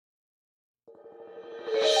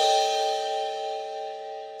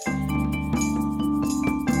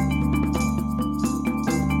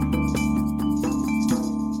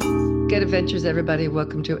Good adventures, everybody.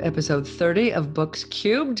 Welcome to episode 30 of Books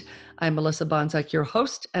Cubed. I'm Melissa Bonsack, your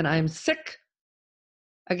host, and I'm sick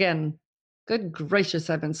again. Good gracious,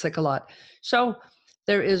 I've been sick a lot. So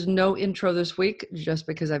there is no intro this week just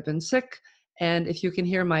because I've been sick. And if you can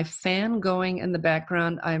hear my fan going in the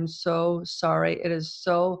background, I'm so sorry. It is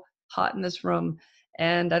so hot in this room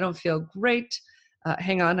and I don't feel great.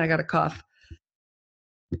 Hang on, I got a cough.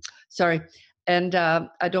 Sorry. And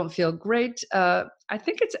I don't feel great. I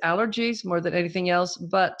think it's allergies more than anything else,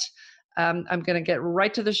 but I'm going to get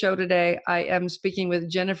right to the show today. I am speaking with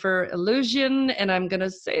Jennifer Illusion, and I'm going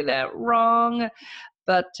to say that wrong.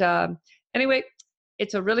 But anyway,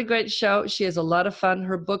 it's a really great show. She has a lot of fun.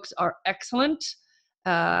 Her books are excellent.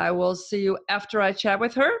 I will see you after I chat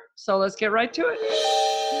with her. So let's get right to it.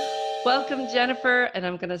 Welcome, Jennifer. And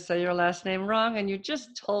I'm going to say your last name wrong. And you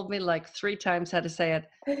just told me like 3 times how to say it.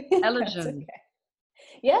 Illusion. Okay.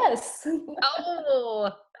 Yes.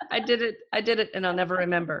 Oh, I did it, and I'll never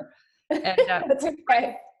remember. And That's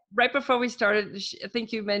okay. right before we started, I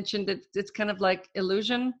think you mentioned it's kind of like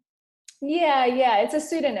illusion. Yeah. It's a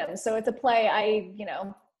pseudonym. So it's a play. I,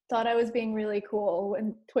 thought I was being really cool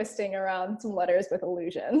and twisting around some letters with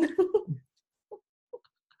illusion.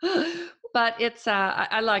 But it's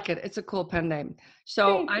I like it. It's a cool pen name.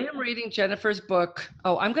 So I am reading Jennifer's book.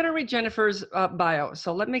 Oh, I'm going to read Jennifer's bio.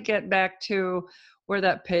 So let me get back to where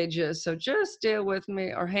that page is. So just deal with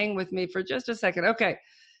me or hang with me for just a second. Okay.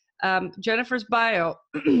 Jennifer's bio,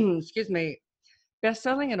 excuse me,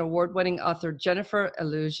 best-selling and award-winning author Jennifer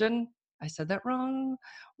Illusion, I said that wrong,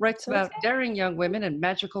 writes about daring young women and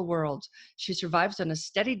magical worlds. She survives on a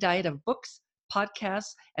steady diet of books,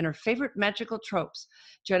 podcasts, and her favorite magical tropes.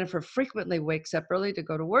 Jennifer frequently wakes up early to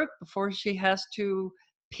go to work before she has to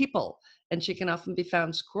people, and she can often be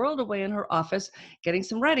found squirreled away in her office getting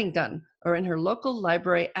some writing done, or in her local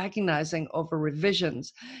library agonizing over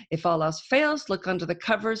revisions. If all else fails, look under the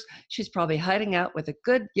covers. She's probably hiding out with a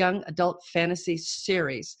good young adult fantasy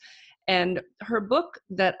series. And her book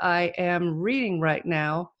that I am reading right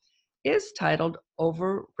now is titled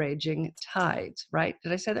Over Raging Tides, right?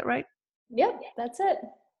 Did I say that right? Yep, that's it.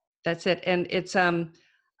 That's it. And it's I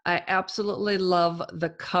absolutely love the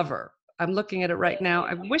cover. I'm looking at it right now.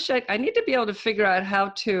 I wish I need to be able to figure out how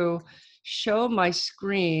to show my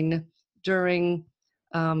screen during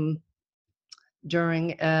an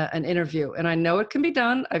interview. And I know it can be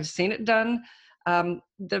done. I've seen it done.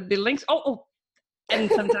 There'll be links. And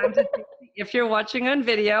sometimes if you're watching on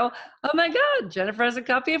video, oh my God, Jennifer has a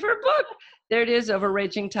copy of her book. There it is, Over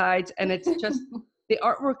Raging Tides. And it's just, the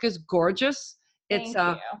artwork is gorgeous. It's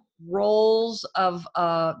rolls of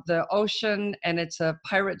the ocean, and it's a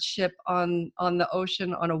pirate ship on the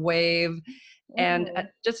ocean on a wave. And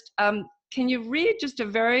just, can you read just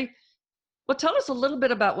tell us a little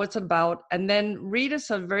bit about what's about, and then read us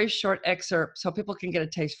a very short excerpt so people can get a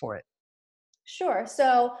taste for it. Sure.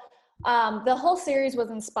 So the whole series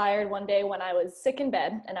was inspired one day when I was sick in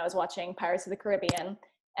bed and I was watching Pirates of the Caribbean.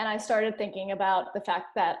 And I started thinking about the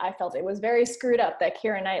fact that I felt it was very screwed up that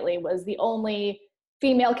Keira Knightley was the only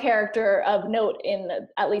female character of note in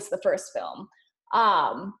at least the first film.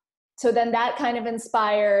 So then that kind of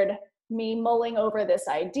inspired me mulling over this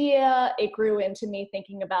idea. It grew into me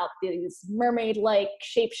thinking about these mermaid-like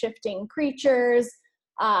shape-shifting creatures.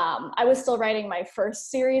 I was still writing my first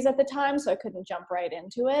series at the time, so I couldn't jump right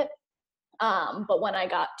into it. But when I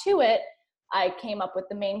got to it, I came up with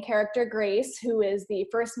the main character, Grace, who is the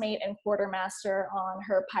first mate and quartermaster on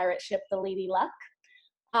her pirate ship, the Lady Luck.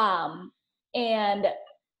 And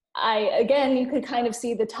again, you could kind of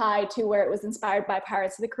see the tie to where it was inspired by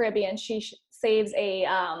Pirates of the Caribbean. She saves a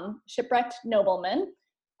shipwrecked nobleman,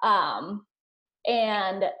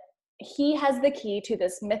 and he has the key to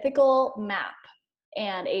this mythical map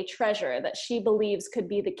and a treasure that she believes could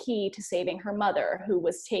be the key to saving her mother, who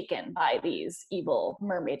was taken by these evil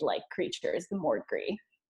mermaid-like creatures, the Mordgree.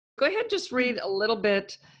 Go ahead, just read a little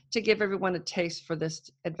bit to give everyone a taste for this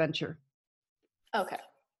adventure. Okay.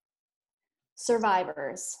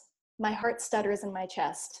 Survivors. My heart stutters in my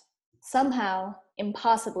chest. Somehow,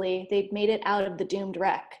 impossibly, they've made it out of the doomed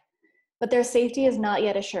wreck. But their safety is not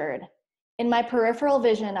yet assured. In my peripheral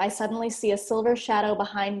vision, I suddenly see a silver shadow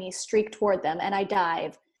behind me streak toward them, and I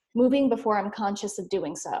dive, moving before I'm conscious of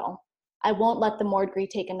doing so. I won't let the Mordgree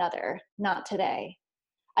take another, not today.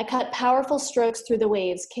 I cut powerful strokes through the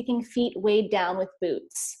waves, kicking feet weighed down with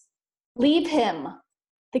boots. Leave him!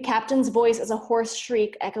 The captain's voice is a hoarse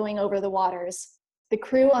shriek echoing over the waters. The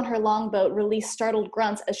crew on her longboat release startled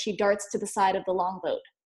grunts as she darts to the side of the longboat.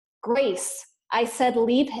 Grace, I said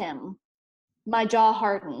leave him. My jaw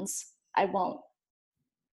hardens. I won't.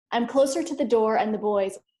 I'm closer to the door and the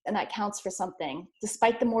boys, and that counts for something.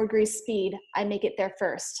 Despite the Mordgree's speed, I make it there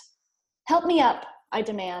first. Help me up, I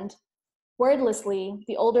demand. Wordlessly,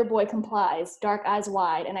 the older boy complies, dark eyes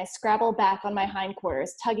wide, and I scrabble back on my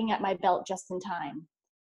hindquarters, tugging at my belt just in time.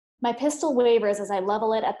 My pistol wavers as I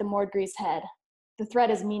level it at the Mordgree's head. The threat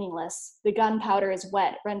is meaningless. The gunpowder is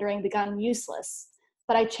wet, rendering the gun useless.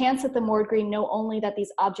 But I chance that the Mordgree know only that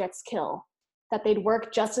these objects kill, that they'd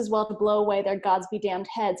work just as well to blow away their gods-be-damned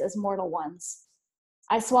heads as mortal ones.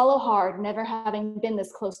 I swallow hard, never having been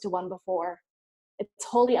this close to one before. It's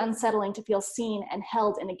wholly unsettling to feel seen and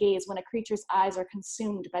held in a gaze when a creature's eyes are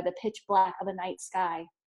consumed by the pitch black of a night sky.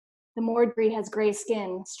 The Mordgree has gray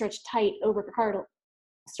skin, stretched tight over cartilage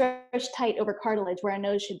where a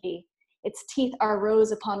nose should be. Its teeth are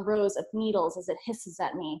rows upon rows of needles as it hisses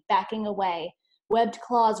at me, backing away, webbed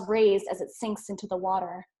claws raised as it sinks into the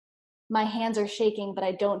water. My hands are shaking, but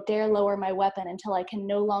I don't dare lower my weapon until I can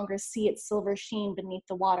no longer see its silver sheen beneath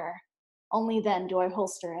the water. Only then do I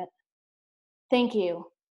holster it. Thank you,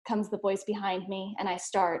 comes the voice behind me, and I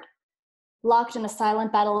start. Locked in a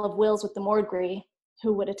silent battle of wills with the Mordgree,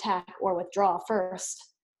 who would attack or withdraw first.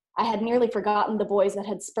 I had nearly forgotten the boys that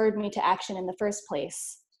had spurred me to action in the first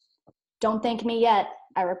place. Don't thank me yet,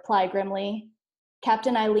 I reply grimly.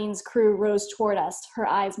 Captain Eileen's crew rose toward us, her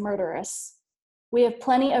eyes murderous. We have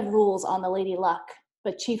plenty of rules on the Lady Luck,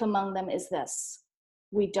 but chief among them is this.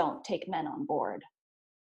 We don't take men on board.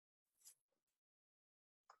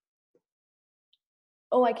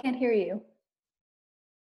 Oh, I can't hear you.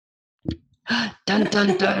 Dun,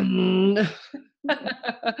 dun, dun.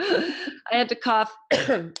 I had to cough,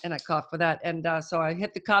 and I coughed with that. And so I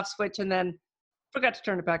hit the cough switch and then forgot to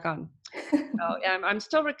turn it back on. So I'm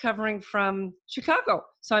still recovering from Chicago.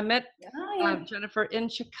 So I met Jennifer in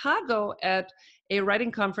Chicago at a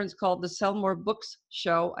writing conference called the Sell More Books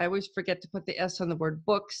Show. I always forget to put the S on the word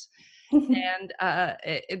books. And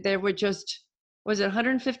there were just, was it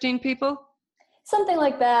 115 people? Something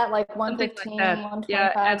like that, like 115, like 125.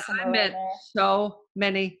 Yeah, and I met there. so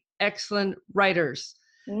many excellent writers.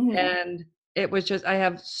 Mm-hmm. And it was just, I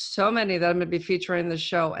have so many that I'm going to be featuring in the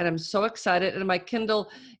show, and I'm so excited. And my Kindle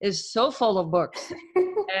is so full of books,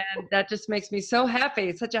 and that just makes me so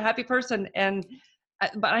happy. Such a happy person. And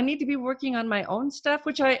but I need to be working on my own stuff,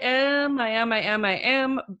 which I am.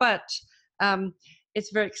 But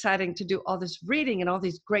it's very exciting to do all this reading and all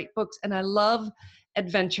these great books, and I love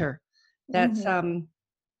adventure. That's and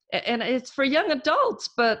it's for young adults,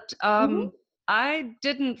 but I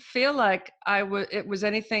didn't feel like it was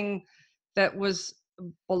anything that was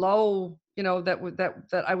below,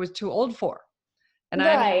 that I was too old for. And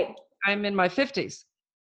I'm in my 50s.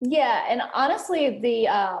 Yeah, and honestly, the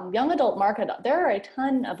young adult market, there are a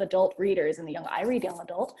ton of adult readers in I read young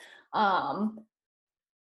adult.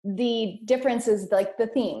 The difference is like the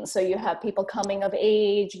themes. So you have people coming of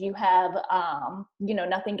age, you have,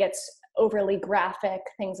 nothing gets overly graphic,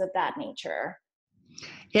 things of that nature.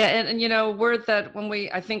 Yeah, and word that when we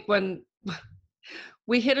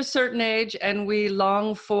hit a certain age and we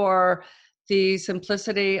long for the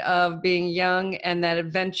simplicity of being young and that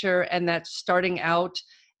adventure and that starting out.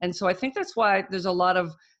 And so I think that's why there's a lot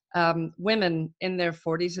of women in their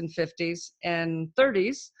 40s and 50s and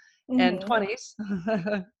 30s and 20s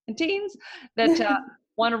and teens that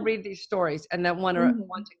want to read these stories and that want to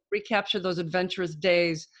recapture those adventurous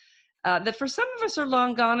days that for some of us are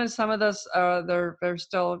long gone, and some of us they're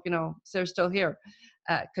still they're still here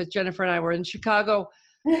because Jennifer and I were in Chicago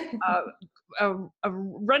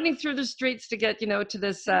running through the streets to get to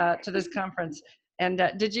this conference. And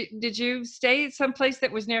did you stay someplace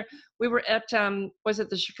that was near? We were at was it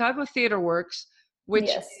the Chicago Theater Works, which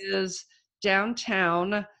is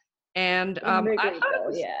downtown, and I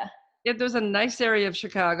thought it was a nice area of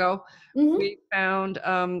Chicago. We found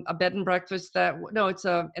a bed and breakfast it's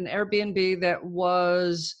an Airbnb that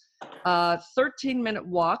was a 13-minute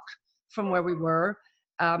walk from where we were.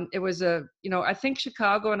 It was I think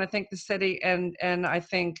Chicago, and I think the city, and I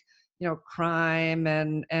think crime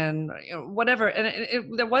and whatever,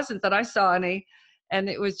 and there wasn't that I saw any, and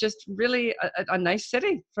it was just really a nice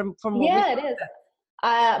city from what it is.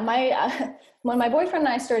 When my boyfriend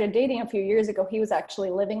and I started dating a few years ago, he was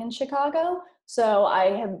actually living in Chicago, so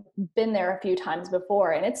I have been there a few times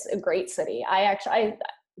before, and it's a great city.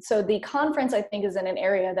 So the conference, I think, is in an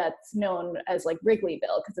area that's known as like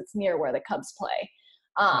Wrigleyville because it's near where the Cubs play.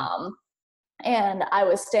 And I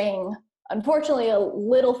was staying, unfortunately, a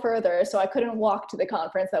little further, so I couldn't walk to the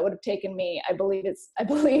conference. That would have taken me, I believe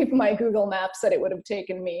my Google Maps said it would have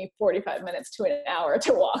taken me 45 minutes to an hour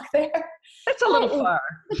to walk there. That's a little far.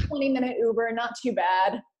 A 20-minute Uber, not too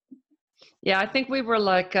bad. Yeah, I think we were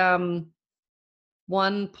like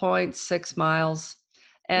 1.6 miles.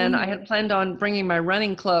 And I had planned on bringing my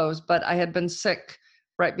running clothes, but I had been sick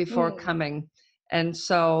right before coming. And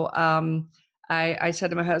so I said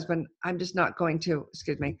to my husband, I'm just not going to,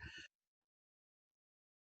 excuse me.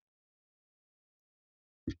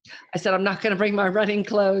 I said, I'm not going to bring my running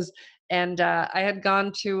clothes. And I had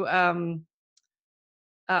gone to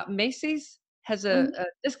Macy's has a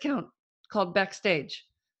discount called Backstage.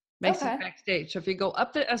 Macy's Backstage. So if you go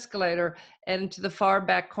up the escalator and to the far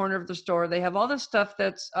back corner of the store, they have all the stuff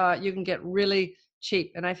that's you can get really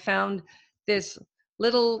cheap. And I found this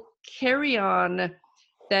little carry-on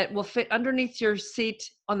that will fit underneath your seat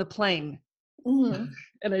on the plane.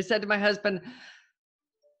 And I said to my husband,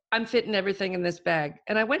 I'm fitting everything in this bag.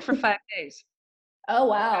 And I went for 5 days. Oh,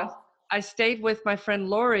 wow. I stayed with my friend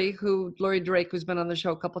Lori Drake, who's been on the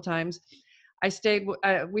show a couple times.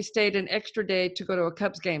 We stayed an extra day to go to a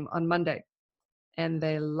Cubs game on Monday, and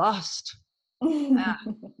they lost.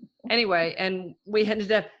 Anyway, and we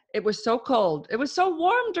ended up, it was so cold. It was so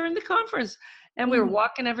warm during the conference, and we were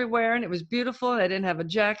walking everywhere, and it was beautiful. And I didn't have a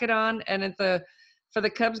jacket on. And for the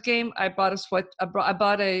Cubs game, I bought a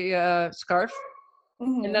scarf,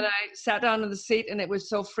 and then I sat down in the seat, and it was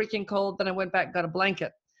so freaking cold. Then I went back and got a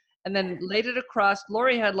blanket, and then laid it across.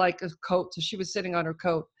 Lori had like a coat, so she was sitting on her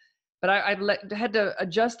coat. But I had to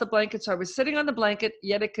adjust the blanket, so I was sitting on the blanket,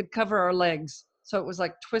 yet it could cover our legs. So it was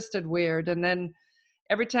like twisted weird. And then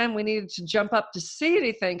every time we needed to jump up to see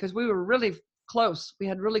anything, because we were really close, we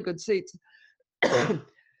had really good seats. But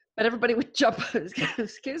everybody would jump,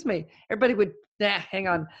 excuse me, everybody would, hang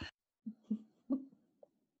on.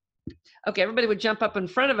 Okay, everybody would jump up in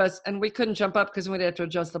front of us, and we couldn't jump up because we'd have to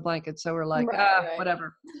adjust the blanket. So we're like,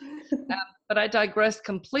 whatever. But I digressed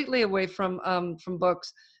completely away from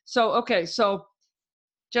books. So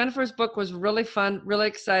Jennifer's book was really fun, really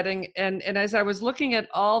exciting. And as I was looking at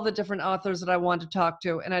all the different authors that I wanted to talk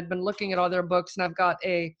to, and I'd been looking at all their books, and I've got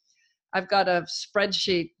a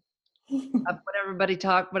spreadsheet of what everybody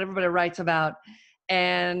writes about,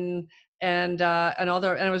 and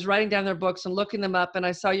I was writing down their books and looking them up, and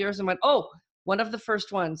I saw yours and went, oh, one of the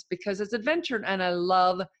first ones, because it's adventure, and I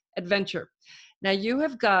love adventure. Now you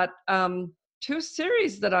have got 2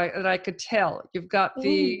 series that I could tell. You've got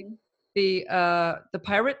the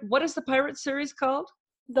pirate. What is the pirate series called?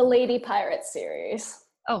 The Lady Pirate series.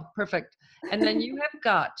 Oh, perfect. And then you have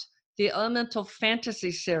got the Elemental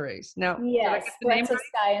Fantasy series. Now, yes, Threats of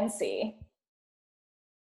Sky and Sea.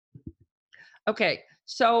 Okay,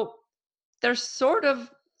 so they're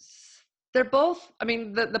both. I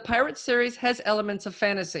mean, the pirate series has elements of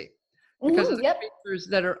fantasy. Because of the creatures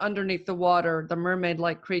that are underneath the water, the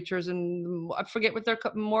mermaid-like creatures, and I forget what they're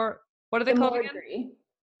more. What are they called again?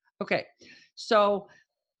 Okay, so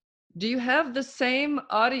do you have the same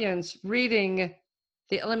audience reading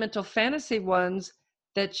the elemental fantasy ones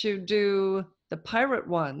that you do the pirate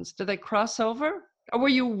ones? Do they cross over? Or were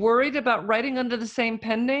you worried about writing under the same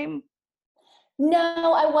pen name?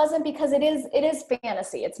 No, I wasn't, because it is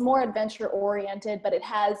fantasy. It's more adventure oriented, but it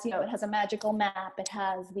has a magical map. It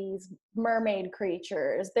has these mermaid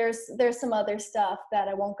creatures. There's some other stuff that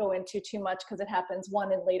I won't go into too much because it happens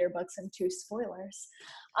 1 in later books and 2 spoilers.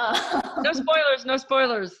 No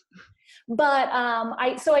spoilers. But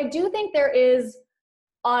I do think there is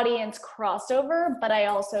audience crossover, but I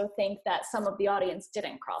also think that some of the audience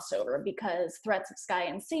didn't cross over, because Threats of Sky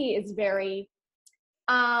and Sea is very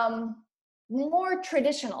more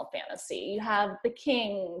traditional fantasy. You have the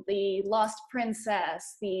king, the lost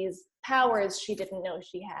princess, these powers she didn't know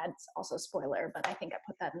she had. It's also spoiler, but I think I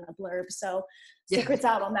put that in the blurb, so secret's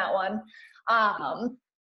out on that one.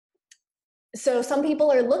 So some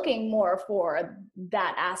people are looking more for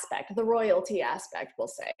that aspect, the royalty aspect, we'll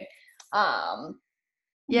say. But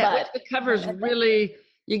the covers really,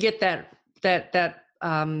 you get that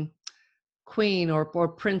queen or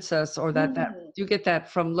princess, or that you get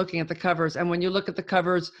that from looking at the covers. And when you look at the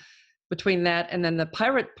covers between that and then the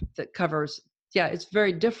pirate covers, it's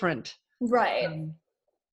very different. Right.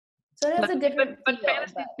 So it has a different but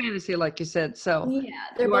fantasy, like you said. So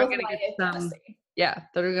they're both going to get some fantasy. That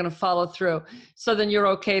are going to follow through. So then you're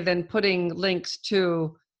okay then putting links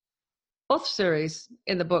to both series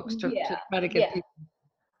in the books to try to get people.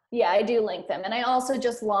 Yeah, I do link them. And I also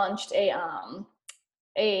just launched the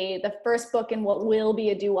first book in what will be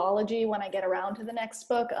a duology when I get around to the next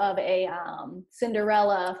book, of a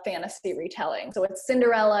Cinderella fantasy retelling. So it's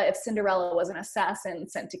Cinderella if Cinderella was an assassin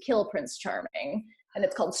sent to kill Prince Charming, and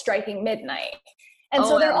it's called Striking Midnight. And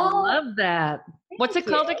so they're all. I love that. What's it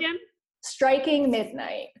called again? Striking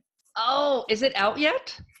Midnight. Oh, is it out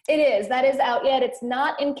yet? It is. That is out yet. It's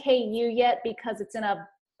not in KU yet because it's in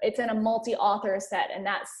a multi-author set, and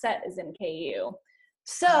that set is in KU.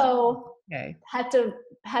 So Okay. had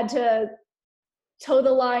to toe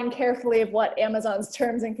the line carefully of what Amazon's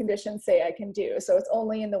terms and conditions say I can do. So it's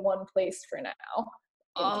only in the one place for now,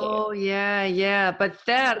 in Cave. Oh, yeah, yeah. But So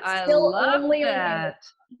that, it's I still love only on Amazon. that.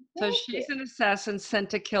 So Thank you. she's an assassin sent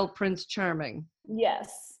to kill Prince Charming.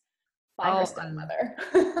 Yes, by her Oh, stepmother.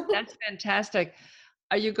 that's fantastic.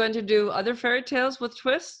 Are you going to do other fairy tales with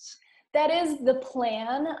twists? That is the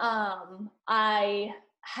plan. I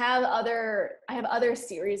have other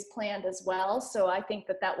series planned as well, so I think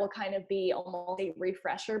that will kind of be almost a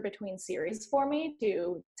refresher between series for me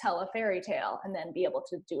to tell a fairy tale and then be able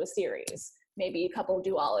to do a series, maybe a couple of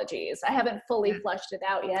duologies. I haven't fully Yeah. fleshed it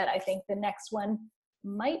out yet. I think the next one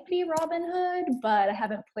might be Robin Hood, but I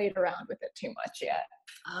haven't played around with it too much yet.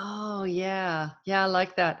 Oh, yeah. Yeah, I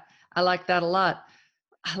like that. I like that a lot.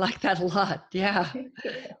 I like that a lot. Yeah. Thank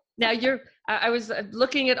you. Now I was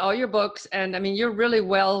looking at all your books, and I mean, you're really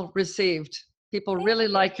well received. People Thank really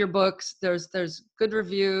you. like your books. There's good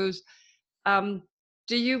reviews. Do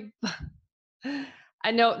you,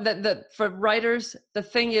 I know that for writers, the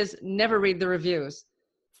thing is never read the reviews.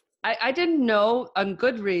 I didn't know on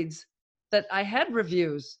Goodreads that I had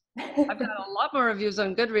reviews. I've got a lot more reviews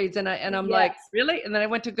on Goodreads, and I'm like, Yes. really? And then I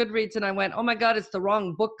went to Goodreads and I went, oh my God, it's the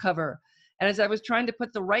wrong book cover. And as I was trying to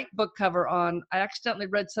put the right book cover on, I accidentally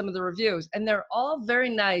read some of the reviews, and they're all very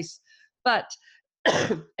nice. But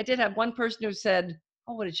I did have one person who said,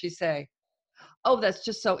 oh, what did she say? Oh, that's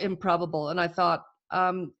just so improbable. And I thought,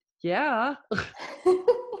 yeah.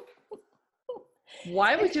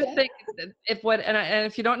 Why would you think if what and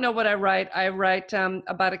if you don't know what I write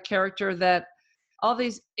about a character that all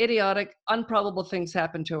these idiotic, improbable things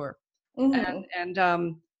happen to her, Mm-hmm.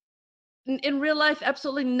 and in real life,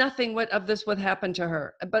 absolutely nothing of this would happen to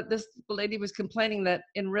her. But this lady was complaining that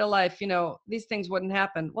in real life, these things wouldn't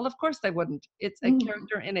happen. Well, of course they wouldn't. It's a Mm-hmm.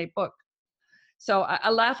 character in a book. So I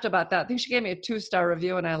laughed about that. I think she gave me a 2-star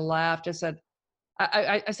review, and I laughed. I said,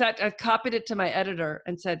 I copied it to my editor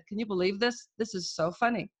and said, "Can you believe this? This is so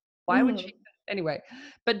funny. Why would Mm-hmm. she?" Anyway,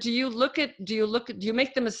 but do you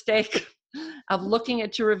make the mistake of looking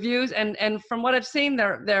at your reviews? And from what I've seen,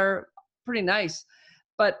 they're pretty nice.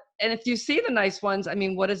 And if you see the nice ones, I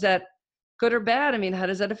mean, what is that? Good or bad? I mean, how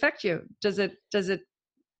does that affect you? Does it?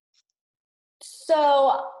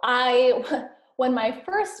 So when my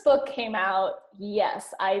first book came out,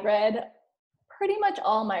 yes, I read pretty much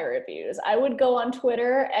all my reviews. I would go on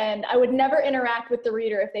Twitter and I would never interact with the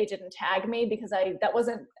reader if they didn't tag me because that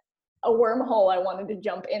wasn't a wormhole I wanted to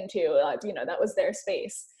jump into. That was their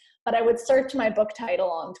space. But I would search my book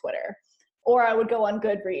title on Twitter, or I would go on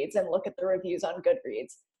Goodreads and look at the reviews on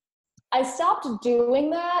Goodreads. I stopped doing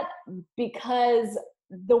that because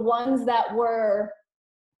the ones that were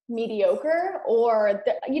mediocre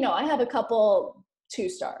I have a couple 2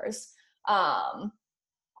 stars,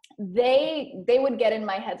 they would get in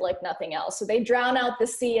my head like nothing else. So they drown out the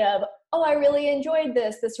sea of, oh, I really enjoyed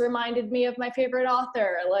this reminded me of my favorite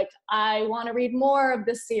author, like I want to read more of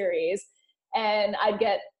this series. And I'd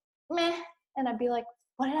get meh, and I'd be like,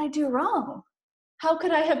 what did I do wrong? How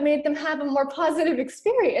could I have made them have a more positive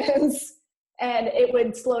experience? And it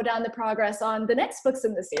would slow down the progress on the next books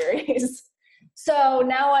in the series. So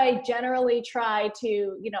now I generally try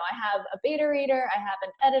to, I have a beta reader, I have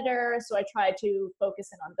an editor, so I try to focus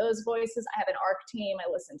in on those voices. I have an ARC team,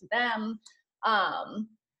 I listen to them.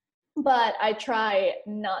 But I try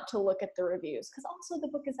not to look at the reviews because also the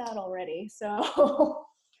book is out already. So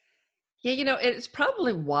Yeah, it's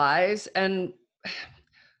probably wise. And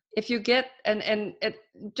if you get and it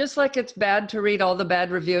just like it's bad to read all the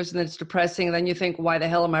bad reviews and it's depressing, and then you think, why the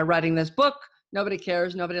hell am I writing this book? Nobody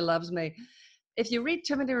cares, nobody loves me. If you read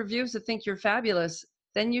too many reviews that think you're fabulous,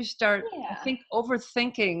 then you start, I yeah. think,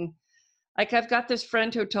 overthinking. Like I've got this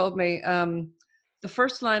friend who told me, the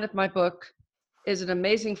first line of my book is an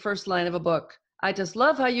amazing first line of a book. I just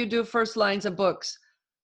love how you do first lines of books.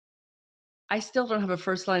 I still don't have a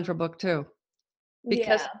first line for book 2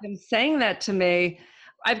 because Yeah. him saying that to me,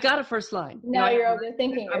 I've got a first line. Now you're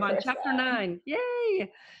overthinking I'm your on first chapter line. 9.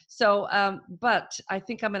 Yay. So, but I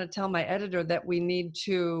think I'm going to tell my editor that we need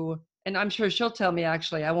to, and I'm sure she'll tell me,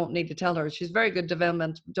 actually, I won't need to tell her. She's a very good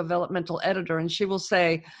developmental editor. And she will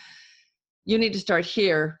say, you need to start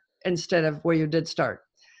here instead of where you did start.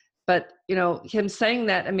 But, him saying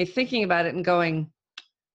that and me thinking about it and going,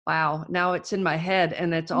 wow, now it's in my head.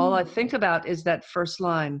 And it's all I think about is that first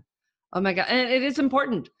line. Oh my God. And it is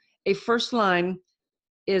important. A first line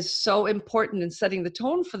is so important in setting the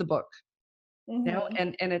tone for the book, Mm-hmm.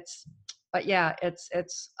 and it's, but yeah,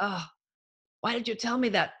 it's, oh, why did you tell me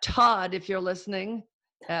that, Todd, if you're listening?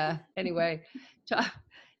 Anyway,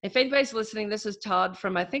 If anybody's listening, this is Todd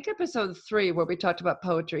from, I think, episode 3, where we talked about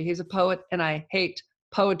poetry. He's a poet, and I hate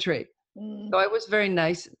poetry. So I was very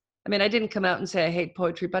nice. I mean, I didn't come out and say I hate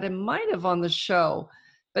poetry, but I might have on the show.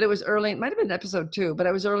 But it was early. It might have been episode 2, but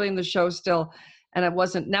I was early in the show still. And I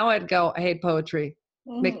wasn't. Now I'd go, I hate poetry.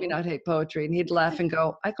 Make me not hate poetry. And he'd laugh and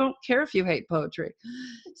go, I don't care if you hate poetry.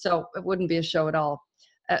 So it wouldn't be a show at all.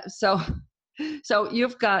 So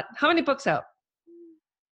you've got, how many books out?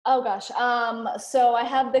 Oh gosh. So I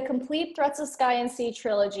have the complete Threats of Sky and Sea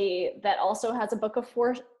trilogy that also has a book of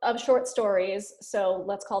 4 of short stories. So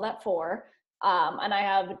let's call that 4. And I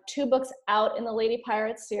have 2 books out in the Lady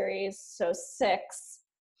Pirates series. So 6.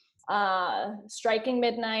 Striking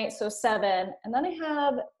Midnight. So 7. And then I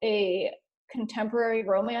have a contemporary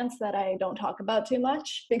romance that I don't talk about too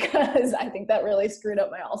much because I think that really screwed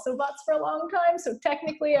up my Also Bots for a long time. So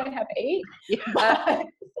technically I have 8. Yeah. But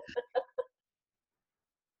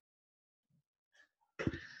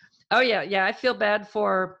Oh yeah. I feel bad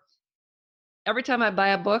for every time I buy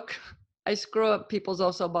a book, I screw up people's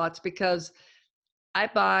Also Bots because I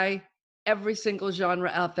buy every single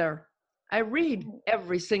genre out there. I read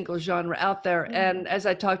every single genre out there. And as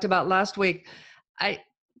I talked about last week, I've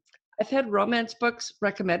had romance books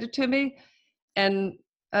recommended to me, and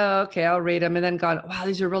okay, I'll read them, and then gone, wow,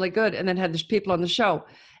 these are really good. And then had these people on the show,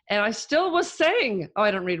 and I still was saying, oh,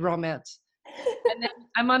 I don't read romance. And then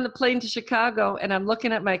I'm on the plane to Chicago, and I'm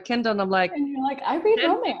looking at my Kindle, and I'm like, and you're like, I read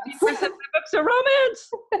romance. 15% of my books are romance.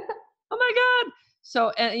 Oh my God. So,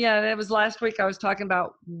 and yeah, it was last week I was talking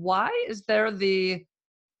about why is that a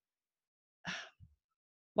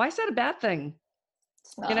bad thing?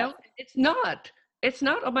 It's not. You know, it's not. It's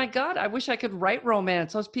not. Oh my God, I wish I could write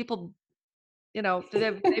romance. Those people, you know,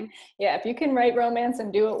 Yeah, if you can write romance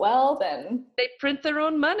and do it well, then they print their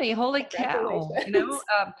own money. Holy cow. You know,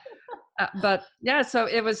 but yeah, so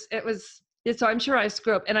so I'm sure I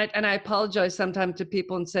screw up, and I apologize sometimes to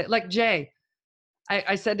people and say, like Jay,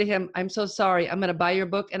 I said to him, I'm so sorry, I'm going to buy your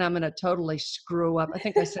book and I'm going to totally screw up. I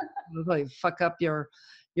think I said, really fuck up your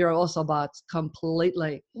Also Bots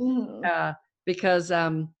completely. Because,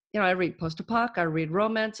 you know, I read post-apoc, I read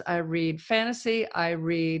romance, I read fantasy, I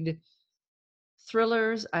read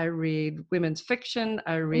thrillers, I read women's fiction,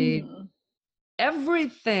 I read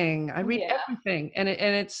everything. I read everything. And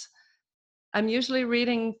I'm usually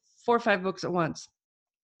reading 4 or 5 books at once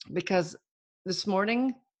because this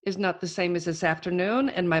morning is not the same as this afternoon,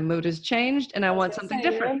 and my mood has changed, and I want something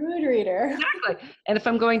different. You're a mood reader. Exactly. And if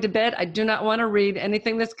I'm going to bed, I do not want to read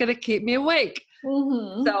anything that's going to keep me awake.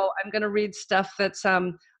 So I'm going to read stuff that's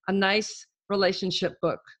a nice relationship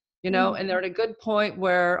book, you know, and they're at a good point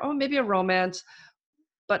where, oh, maybe a romance,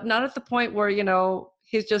 but not at the point where, you know,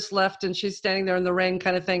 he's just left and she's standing there in the rain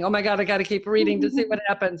kind of thing. Oh my God, I got to keep reading to see what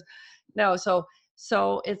happens. No, so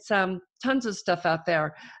it's tons of stuff out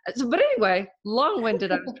there. So, but anyway,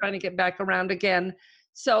 long-winded. I was trying to get back around again.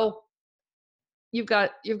 So you've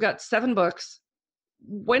got 7 books.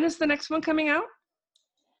 When is the next one coming out?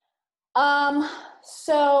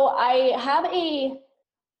 So I have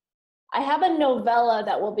a novella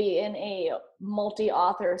that will be in a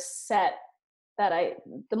multi-author set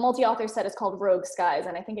the multi-author set is called Rogue Skies,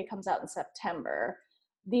 and I think it comes out in September.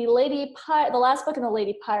 The last book in the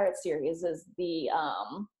Lady Pirate series is the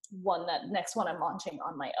next one I'm launching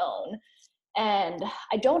on my own. And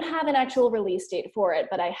I don't have an actual release date for it,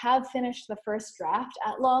 but I have finished the first draft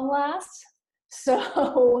at long last.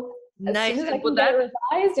 So nice. As soon as I can get it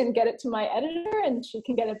revised and get it to my editor, and she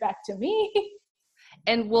can get it back to me.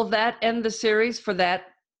 And will that end the series for that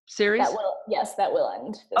series? That will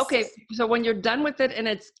end. Okay, so when you're done with it and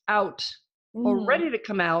it's out or ready to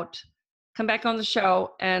come out, come back on the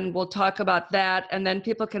show and we'll talk about that, and then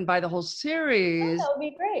people can buy the whole series. Oh, that would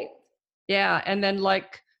be great. Yeah, and then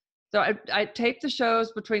so I tape the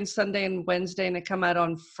shows between Sunday and Wednesday, and they come out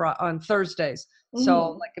on Thursdays.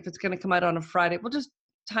 So like if it's going to come out on a Friday, we'll just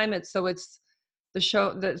time it so it's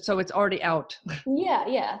so it's already out.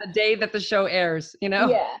 Yeah. The day that the show airs, you know?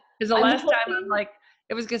 Yeah. Because the last time I'm like,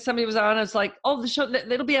 it was because somebody was on, it's like, oh, the show,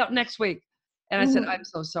 it'll be out next week. And I said, I'm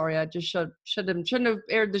so sorry. I just shouldn't have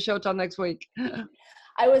aired the show till next week.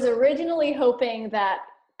 I was originally hoping that,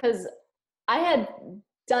 because I had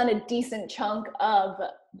done a decent chunk of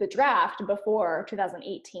the draft before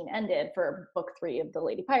 2018 ended for book 3 of the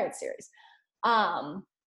Lady Pirate series.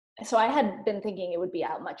 So I had been thinking it would be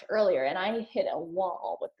out much earlier, and I hit a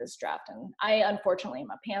wall with this draft. And I, unfortunately,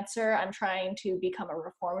 am a pantser. I'm trying to become a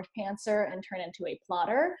reformed pantser and turn into a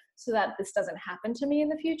plotter so that this doesn't happen to me in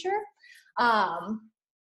the future.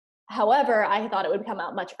 However, I thought it would come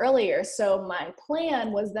out much earlier. So my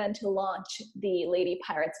plan was then to launch the Lady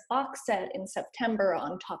Pirates box set in September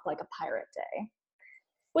on Talk Like a Pirate Day.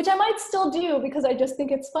 which I might still do because I just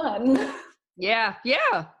think it's fun. Yeah,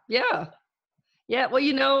 yeah, yeah. Yeah, well,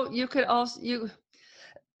 you could also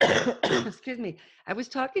excuse me. I was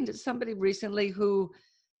talking to somebody recently who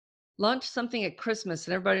launched something at Christmas,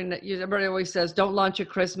 and everybody always says, "Don't launch at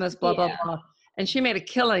Christmas," blah blah Yeah, blah. And she made a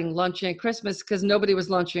killing launching at Christmas because nobody was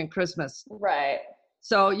launching at Christmas. right.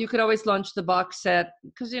 So you could always launch the box set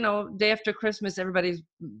because day after Christmas, everybody's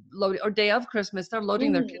loading, or day of Christmas, they're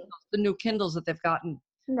loading their Mhm. Kindles, the new Kindles that they've gotten,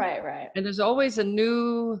 Right, right. and there's always a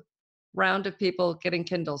new round of people getting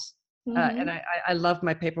Kindles. And Hmm. I love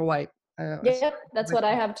my Paperwhite. It's Yep, that's what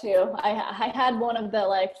I have too. I had one of the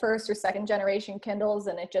like first or second generation Kindles,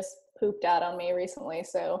 and it just pooped out on me recently.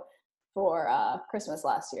 So for Christmas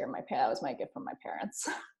last year, that was my gift from my parents.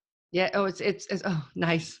 Yeah. Oh, it's oh,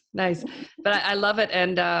 nice, nice. But I love it,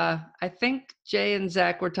 and I think Jay and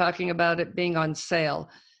Zach were talking about it being on sale,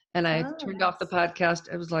 and I Oh, turned off the nice.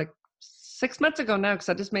 podcast. It was like 6 months ago now because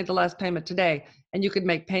I just made the last payment today, and you could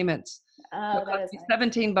make payments. So Oh, it that cost is me nice.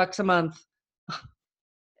 $17 a month,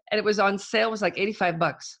 and it was on sale. It was like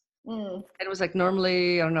 $85, Mm, and it was like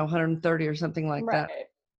normally I don't know 130 or something like that. right.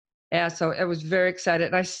 Yeah, so I was very excited.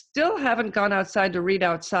 And I still haven't gone outside to read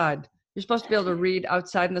outside. You're supposed to be able to read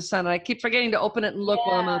outside in the sun. And I keep forgetting to open it and look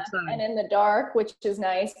while I'm Yeah, outside. and in the dark, which is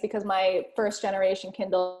nice because my first generation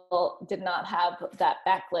Kindle did not have that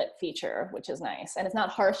backlit feature, which is nice. And it's not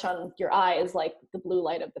harsh on your eyes like the blue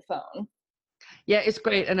light of the phone. Yeah, it's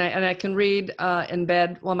great. And I can read in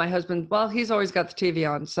bed while my husband, well, he's always got the TV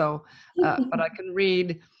on. So, but I can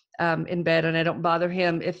read in bed and I don't bother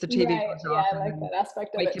him if the TV Right. goes Yeah, off I and like then that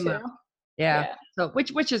aspect of wake it him too. up. Yeah. Yeah. So,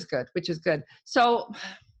 which is good, which is good. So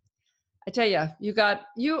I tell you,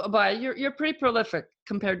 you're pretty prolific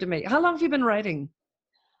compared to me. How long have you been writing?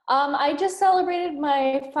 I just celebrated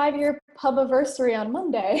my 5-year pub anniversary on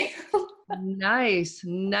Monday. Nice,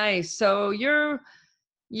 nice. So you're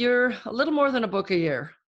a little more than a book a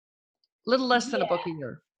year, a little less than a book Yeah. a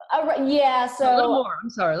year. Yeah. No, a little So more. I'm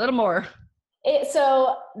sorry, a little more.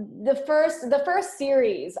 so the first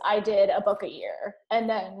series I did a book a year, and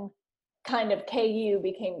then kind of KU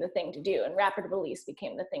became the thing to do, and rapid release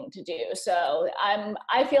became the thing to do. So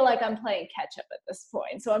I feel like I'm playing catch up at this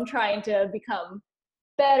point. So I'm trying to become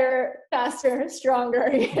better, faster,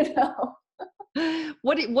 stronger.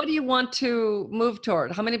 What do you want to move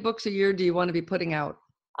toward? How many books a year do you want to be putting out?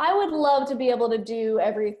 I would love to be able to do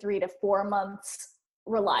every 3 to 4 months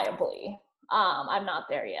reliably. I'm not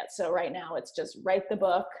there yet. So right now it's just write the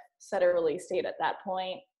book, set a release date at that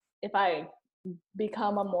point. If I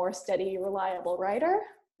become a more steady, reliable writer,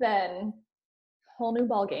 then whole new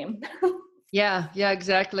ball game. Yeah, yeah,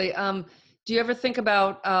 exactly. Do you ever think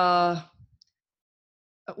about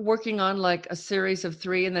working on like a series of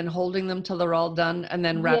three and then holding them till they're all done and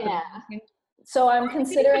then rapid Yeah. releasing? So I'm You could even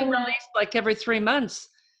considering that. release like every 3 months,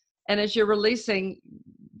 and as you're releasing,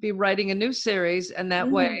 be writing a new series, and that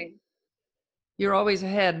way Mhm. you're always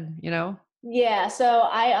ahead. Yeah. So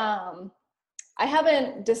I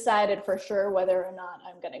haven't decided for sure whether or not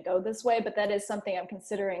I'm going to go this way, but that is something I'm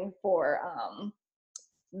considering for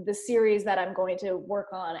the series that I'm going to work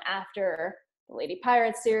on after the Lady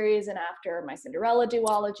Pirate series and after my Cinderella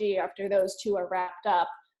duology. After those two are wrapped up,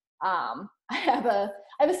 I have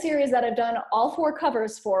a series that I've done all 4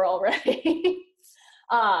 covers for already.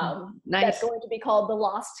 That's Nice. going to be called The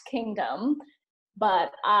Lost Kingdom,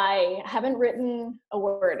 but I haven't written a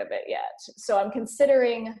word of it yet. So I'm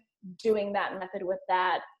considering doing that method with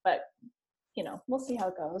that, but we'll see how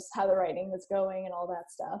it goes, how the writing is going and all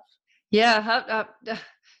that stuff. Yeah. Do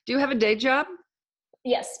you have a day job?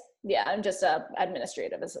 Yes. Yeah, I'm just a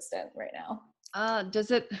administrative assistant right now.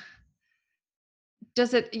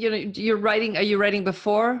 Does it, you're writing, are you writing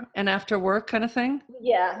before and after work kind of thing?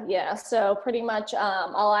 Yeah, yeah. So pretty much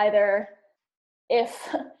I'll either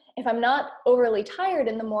if if I'm not overly tired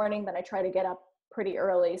in the morning, then I try to get up pretty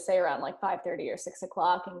early, say around like 5:30 or 6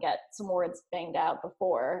 o'clock, and get some words banged out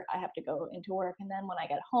before I have to go into work. And then when I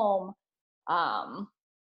get home, um,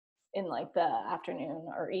 in like the afternoon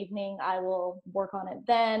or evening, I will work on it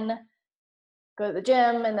then, go to the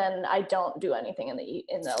gym, and then I don't do anything in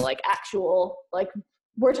the like actual, like,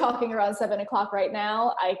 we're talking around 7 o'clock right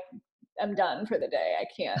now. I'm done for the day. I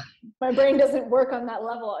can't. My brain doesn't work on that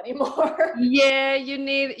level anymore. Yeah, you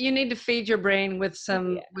need to feed your brain with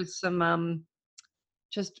Yeah. some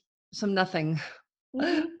just some nothing.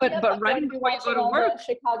 Mm-hmm. But Yep. I'm going writing to be before you go watching to all work. the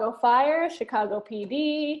Chicago Fire, Chicago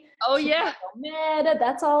PD, Oh yeah. Chicago Med.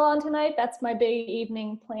 That's all on tonight. That's my big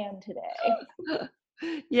evening plan today.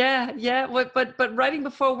 Yeah, yeah. But writing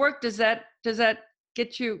before work, does that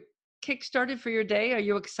get you kick started for your day? Are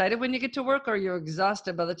you excited when you get to work, or are you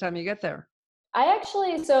exhausted by the time you get there? I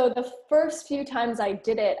actually, so the first few times I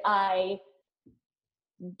did it, I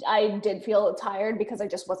did feel tired because I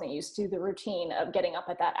just wasn't used to the routine of getting up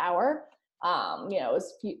at that hour. It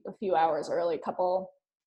was a few hours early,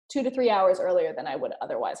 2 to 3 hours earlier than I would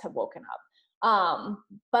otherwise have woken up.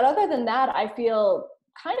 But other than that, I feel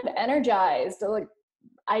kind of energized. Like,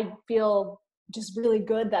 I feel just really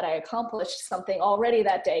good that I accomplished something already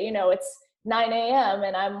that day. It's 9 a.m.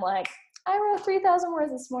 and I'm like, I wrote 3,000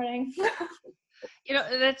 words this morning.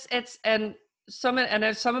 And some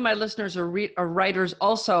of my listeners are writers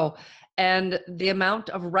also, and the amount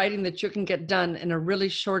of writing that you can get done in a really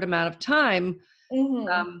short amount of time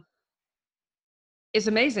is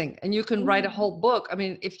amazing. And you can write a whole book. I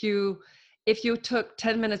mean, if you took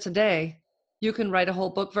 10 minutes a day, you can write a whole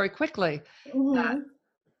book very quickly.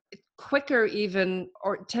 Quicker even,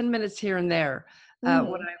 or 10 minutes here and there.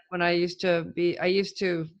 When I used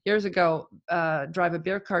to years ago drive a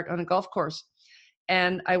beer cart on a golf course,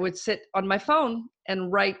 and I would sit on my phone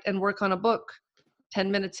and write and work on a book. 10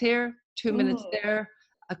 minutes here, 2 minutes there,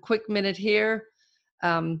 a quick minute here.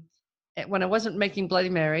 When I wasn't making Bloody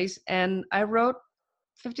Marys, and I wrote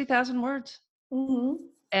 50,000 words.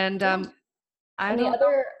 And I don't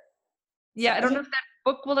know. Yeah, I don't know if that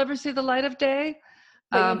book will ever see the light of day.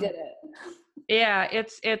 But you did it. Yeah,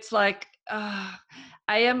 it's like I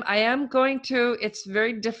am going to. It's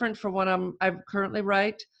very different from what I currently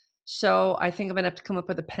write. So I think I'm gonna have to come up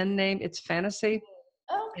with a pen name. It's fantasy,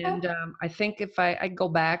 and I think if I go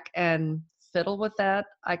back and fiddle with that,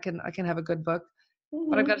 I can have a good book.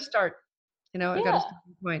 But I've got to start. I've got to start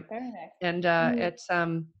from the point. Very nice. And it's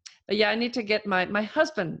but yeah, I need to get my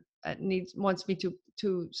husband wants me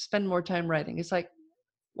to spend more time writing. It's like,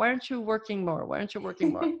 why aren't you working more? Why aren't you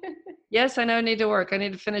working more? Yes, I know I need to work. I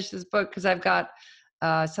need to finish this book because I've got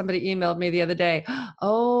somebody emailed me the other day.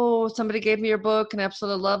 Oh, somebody gave me your book and I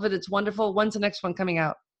absolutely love it. It's wonderful. When's the next one coming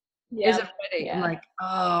out? Yeah. Is it ready? Yeah. I'm like,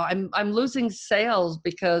 oh, I'm losing sales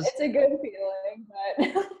because it's a good feeling,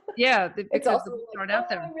 but yeah, because it's also the books aren't out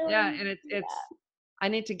there. Really, yeah, and it's I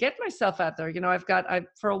need to get myself out there.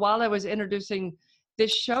 For a while I was introducing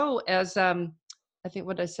this show as I think,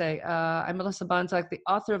 what did I say? I'm Melissa Bonzak, the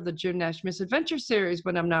author of the June Nash Misadventure series.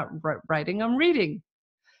 When I'm not writing, I'm reading.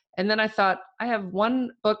 And then I thought, I have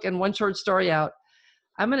one book and one short story out.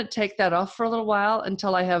 I'm going to take that off for a little while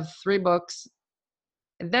until I have 3 books.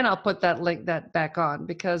 And then I'll put that back on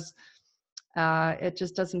because it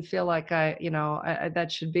just doesn't feel like I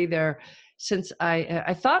that should be there. Since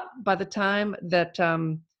I thought by the time that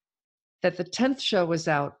that the 10th show was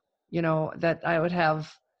out, that I would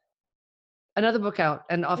have another book out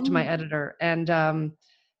and off to my editor. And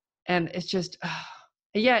it's just,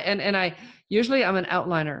 yeah. And I'm an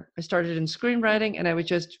outliner. I started in screenwriting and I was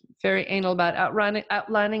just very anal about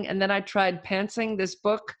outlining. And then I tried pantsing this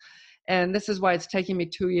book, and this is why it's taking me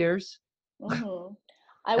 2 years.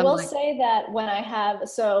 I will say that when I have,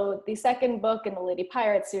 so the second book in the Lady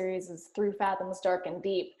Pirate series is Through Fathoms Dark and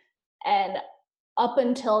Deep. And up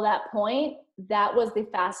until that point, that was the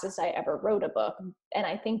fastest I ever wrote a book. And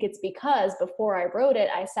I think it's because before I wrote it,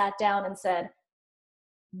 I sat down and said,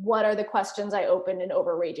 what are the questions I opened in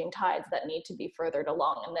Over Raging Tides that need to be furthered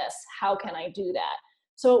along in this? How can I do that?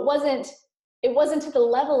 So it wasn't to the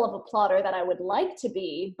level of a plotter that I would like to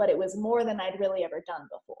be, but it was more than I'd really ever done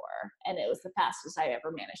before. And it was the fastest I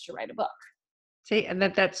ever managed to write a book. See, and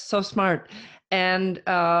that's so smart. And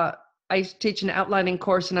I teach an outlining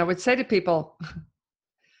course, and I would say to people,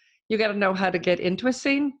 you got to know how to get into a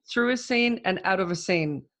scene, through a scene, and out of a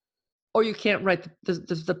scene, or you can't write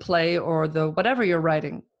the play or the whatever you're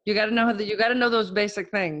writing. You got to know you got to know those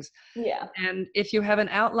basic things. Yeah. And if you have an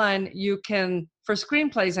outline, you can, for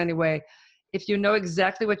screenplays anyway, if you know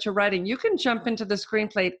exactly what you're writing, you can jump into the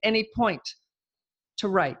screenplay at any point to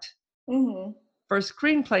write. For a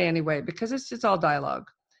screenplay anyway, because it's all dialogue.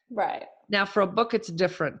 Right. Now for a book, it's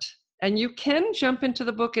different. And you can jump into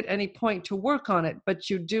the book at any point to work on it, but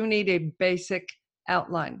you do need a basic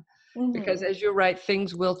outline because as you write,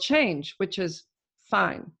 things will change, which is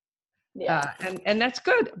fine. Yeah. And that's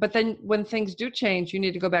good. But then when things do change, you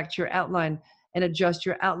need to go back to your outline and adjust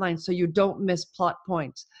your outline so you don't miss plot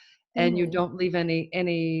points and you don't leave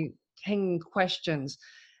any hanging questions,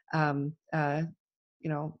 in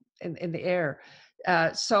the air.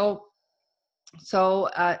 So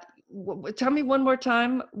tell me one more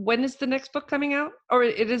time, when is the next book coming out? Or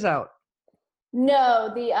it is out?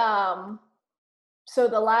 No, so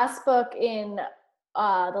the last book in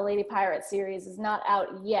the Lady Pirate series is not out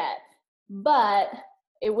yet, but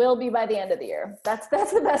it will be by the end of the year. That's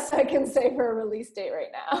the best I can say for a release date right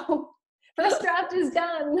now. First draft is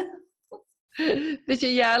done.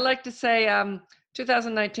 Yeah, I like to say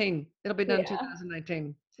 2019. It'll be done Yeah.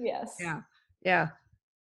 2019. Yes. Yeah. Yeah.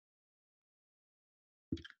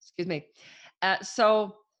 Excuse me.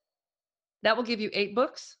 So that will give you 8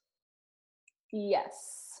 books.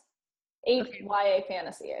 Yes. 8 Okay. YA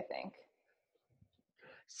fantasy, I think. I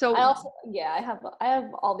So also, yeah, I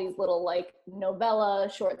have all these little like novella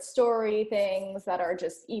short story things that are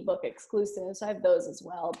just ebook exclusive. So I have those as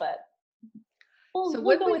well, but so we'll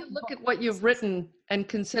when go will with you the look book at what you've exclusive. written and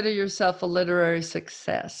consider yourself a literary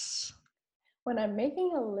success? When I'm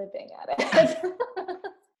making a living at it.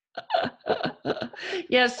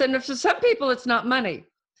 Yes, and for some people it's not money.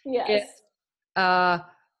 It's Yes. uh,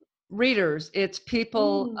 readers.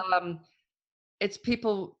 Mm. It's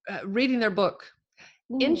people reading their book.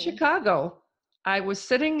 In Mm. Chicago, I was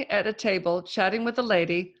sitting at a table chatting with a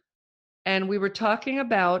lady, and we were talking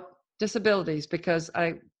about disabilities because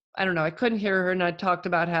I don't know, I couldn't hear her, and I talked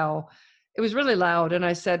about how it was really loud, and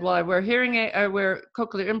I said, well, I wear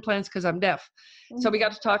cochlear implants because I'm deaf. So we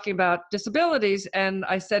got Mm. to talking about disabilities, and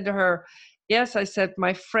I said to her, yes, I said,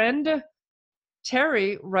 my friend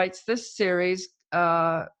Terry writes this series,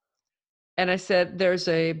 and I said, there's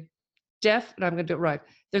a deaf, and I'm going to do it right.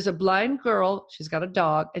 There's a blind girl. She's got a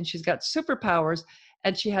dog, and she's got superpowers,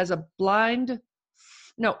 and she has a blind.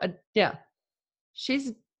 No, yeah.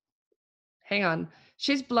 She's hang on.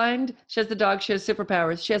 She's blind. She has the dog. She has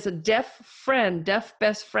superpowers. She has a deaf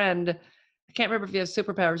best friend. I can't remember if he has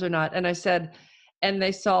superpowers or not. And I said, and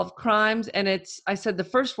they solve crimes. And I said the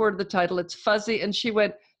first word of the title, it's fuzzy. And she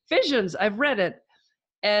went, Visions. I've read it.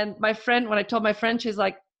 And my friend, when I told my friend, she's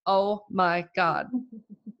like, oh my God.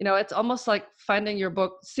 It's almost like finding your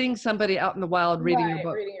book, seeing somebody out in the wild reading your Right,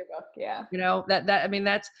 book. reading your book, yeah. I mean,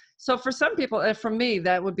 that's so for some people, and for me,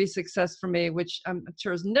 that would be success for me, which I'm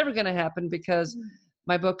sure is never going to happen because Mm.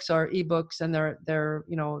 my books are ebooks and they're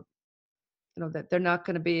that they're not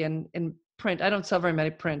going to be in print. I don't sell very many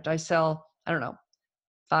print. I sell, I don't know,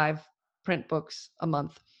 5 print books a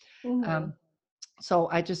month. Mhm. Um, so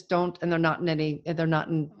I just don't, and they're not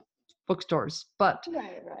in bookstores, but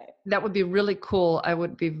Right, right. that would be really cool.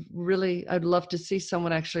 I'd love to see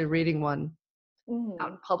someone actually reading one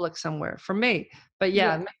out in Mhm. public somewhere for me. But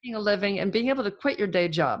yeah, Yeah. making a living and being able to quit your day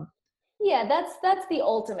job. Yeah, that's the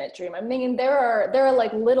ultimate dream. I mean, there are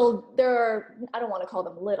like little there are I don't want to call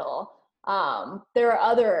them little. There are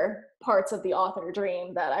other parts of the author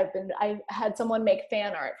dream that I had someone make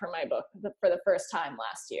fan art for my book for the first time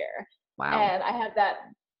last year. Wow. And I have that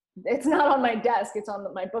it's not on my desk, it's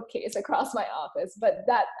on my bookcase across my office, but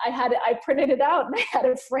that I printed it out and I had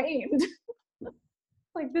it framed.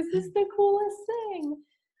 Like this is the coolest thing.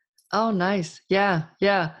 Oh, nice. Yeah,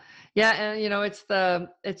 yeah. Yeah, and it's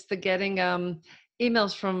the getting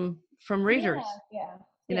emails from Yeah, readers, yeah,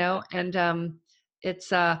 yeah. and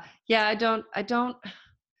it's yeah,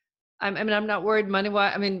 I mean, I'm not worried money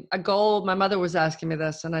wise. I mean, a goal, my mother was asking me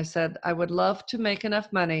this, and I said, I would love to make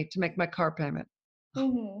enough money to make my car payment.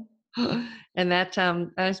 Mhm. And that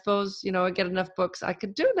I suppose, I get enough books, I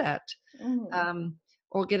could do that. Mhm. Um,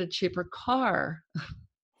 or get a cheaper car,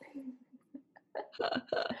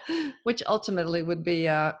 which ultimately would be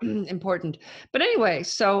important. But anyway,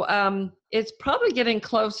 so it's probably getting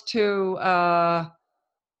close to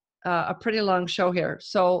a pretty long show here.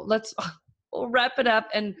 So we'll wrap it up.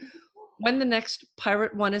 And when the next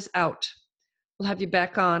Pirate One is out, we'll have you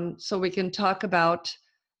back on so we can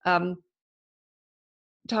um,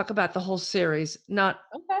 talk about the whole series. Okay.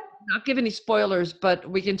 Not give any spoilers, but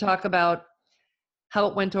we can talk about how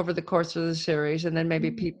it went over the course of the series, and then maybe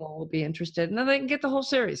Mhm. people will be interested, and then they can get the whole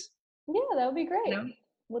series. Yeah, that would be You great. know,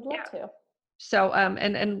 Would love yeah. to. So,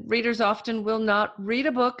 and readers often will not read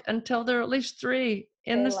a book until there are at least 3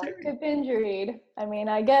 in They the like series. to binge read. I mean,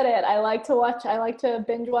 I get it. I like to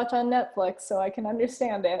binge watch on Netflix, so I can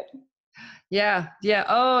understand it. Yeah, yeah,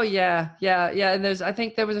 oh yeah, yeah, yeah. And I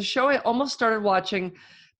think there was a show I almost started watching,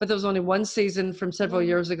 but there was only 1 season from several Mm.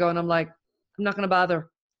 years ago, and I'm like, I'm not going to bother.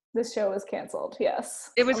 This show is canceled,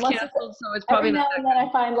 yes. It was Unless it's canceled, so it's every probably not now that and then good.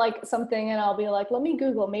 I find like something and I'll be like, let me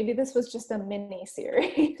Google. Maybe this was just a mini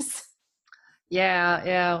series. Yeah,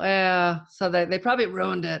 yeah, yeah. So they probably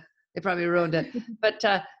ruined it. They probably ruined it. But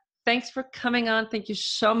thanks for coming on. Thank you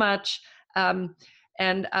so much. Um,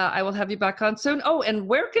 and I will have you back on soon. Oh, and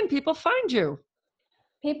where can people find you?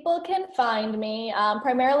 People can find me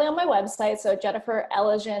primarily on my website, so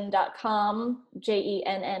jenniferellision.com,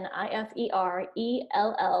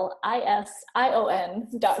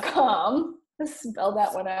 JenniferEllision.com. Spell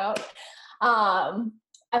that one out. I'm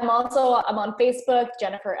on Facebook,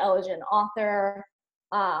 Jennifer Ellision Author,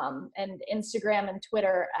 and Instagram and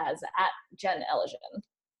Twitter as @Jen Ellision.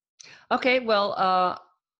 Okay, well,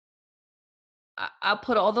 I'll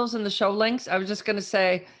put all those in the show links. I was just going to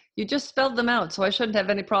say, you just spelled them out, so I shouldn't have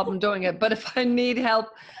any problem doing it. But if I need help,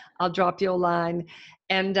 I'll drop you a line.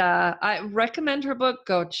 And I recommend her book.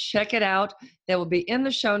 Go check it out. They will be in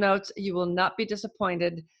the show notes. You will not be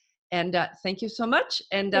disappointed. And thank you so much.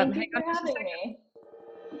 And Thank you for having me.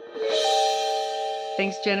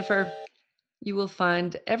 Thanks, Jennifer. You will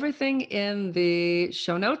find everything in the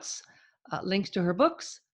show notes, links to her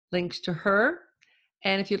books, links to her.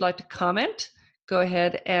 And if you'd like to comment, go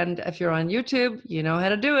ahead. And if you're on YouTube, you know how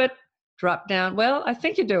to do it. Drop down. Well, I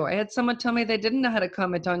think you do. I had someone tell me they didn't know how to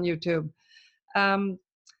comment on YouTube. And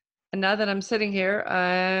now that I'm sitting here,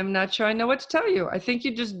 I'm not sure I know what to tell you. I think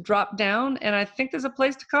you just drop down, and I think there's a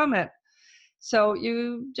place to comment. So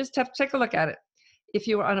you just have to take a look at it. If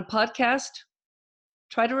you are on a podcast,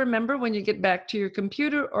 try to remember when you get back to your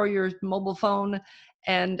computer or your mobile phone,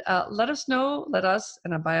 and let us know,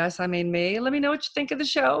 and by us I mean me, let me know what you think of the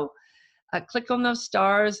show. Click on those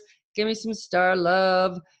stars, give me some star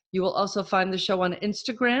love. You will also find the show on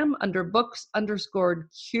Instagram under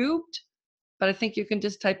books_cubed, but I think you can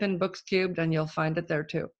just type in Books Cubed and you'll find it there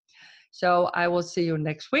too. So I will see you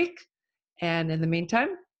next week, and in the meantime,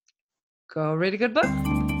 go read a good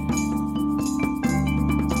book.